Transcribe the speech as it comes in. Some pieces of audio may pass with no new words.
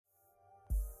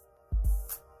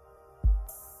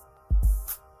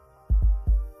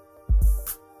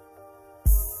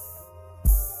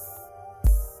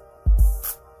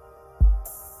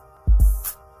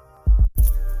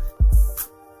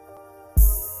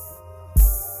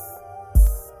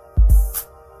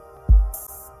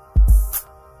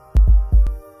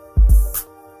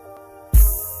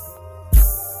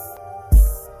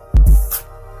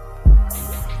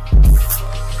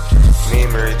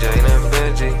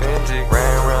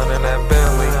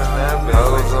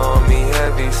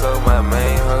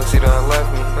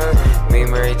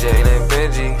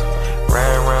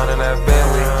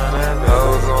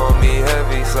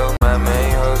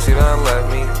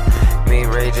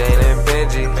Jane and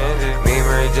Benji. Me,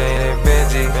 Mary Jane and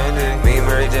Benji. Me,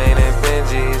 Mary Jane and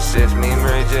Benji. It's just me,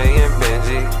 Mary Jane and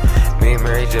Benji. Me,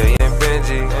 Mary Jane and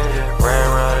Benji. Ran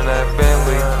around in that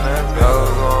Bentley.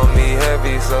 Hoes on me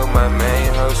heavy, so my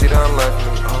main hoe, she done left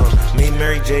me. Me,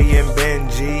 Mary J and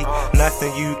Benji,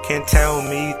 nothing you can tell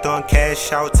me. Throwing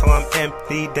cash out till I'm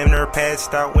empty. Damn near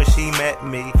passed out when she met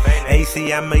me.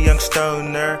 Asey, I'm a young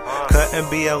stoner,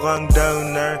 couldn't be a lung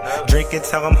donor. Drinking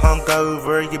till I'm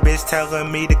hungover. Your bitch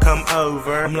telling me to come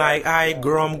over. I'm like, alright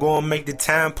girl, I'm gonna make the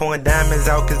time. Pulling diamonds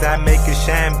out cause I make it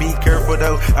shine. Be careful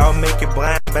though, I'll make it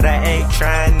blind, but I ain't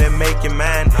trying to make it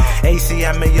mine. Asey,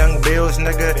 I'm a young Bills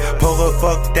nigga. Pull up,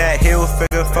 fuck that hill figure.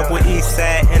 Fuck with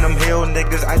Eastside and them hill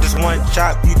niggas. I just want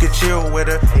chop, you can chill with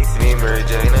her. Me, Mary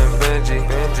Jane and Benji.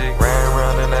 Ran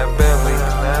around in that Bentley.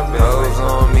 Hoes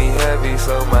on me heavy,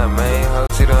 so my main hoe,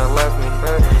 she done left me.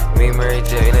 Me, Mary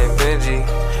Jane and Benji.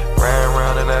 Ran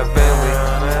around in that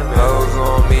Bentley. Hoes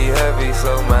on me heavy,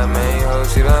 so my main hoe,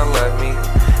 she done left me.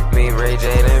 Me, Mary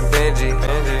Jane and Benji.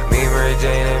 Me, Mary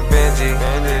Jane and Benji.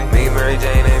 Me, Mary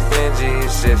Jane and Benji.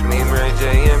 It's just me, Mary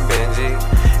Jane and Benji.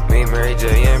 Me, Mary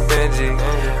Jane and Benji.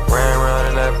 Ran around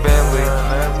in that Bentley.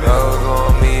 Hoes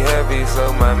on me heavy,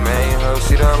 so my main hoe,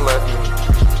 she done left me.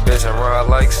 Bitch, I'm raw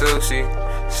like sushi.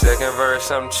 Second verse,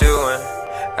 I'm chewing.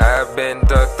 I've been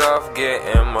ducked off,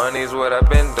 getting money's what I've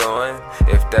been doing.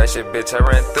 If that's your bitch, I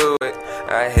ran through it.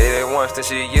 I hit it once, then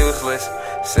she useless.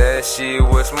 Said she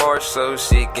was smart, so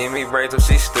she give me brains, so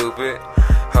she stupid.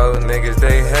 Ho niggas,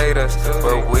 they hate us,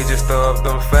 but we just throw up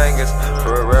them fingers.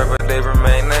 Forever they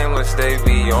remain nameless. They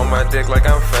be on my dick like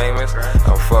I'm famous.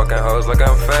 I'm fucking hoes like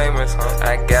I'm famous.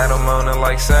 I got them on it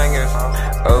like singers.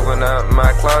 Open up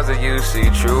my closet, you see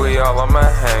truly all on my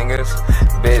hangers.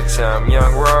 Bitch, I'm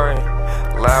young Rari,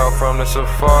 loud from the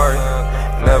safari.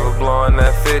 Never blowing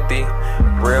that 50.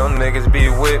 Real niggas be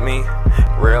with me.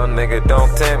 Real nigga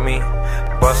don't tempt me.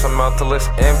 Bust them out till it's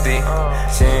empty.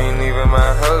 She ain't even my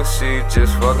host, she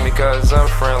just fuck me cause I'm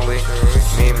friendly.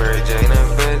 Me, Mary Jane and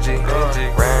Benji.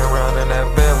 Ran around in that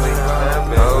Bentley.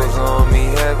 Hoes on me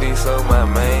heavy, so my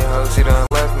main hoe, she done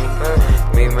left me.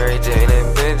 Me, Mary Jane and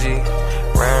Benji.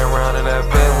 Ran around in that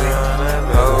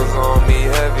Bentley. Hoes on me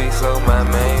heavy, so my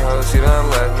main hoe, she done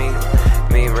left me.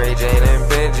 Me, Mary Jane and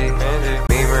Benji.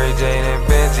 Me, Mary Jane and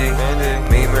Benji.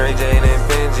 Me, Mary Jane and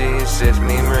Benji. It's just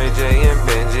me, Mary Jane and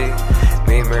Benji.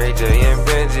 Me, Mary J and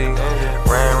Benji.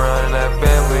 Ran around in that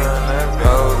Bentley.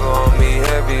 Hoes on me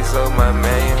heavy, so my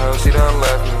main hoe, she done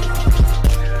left me.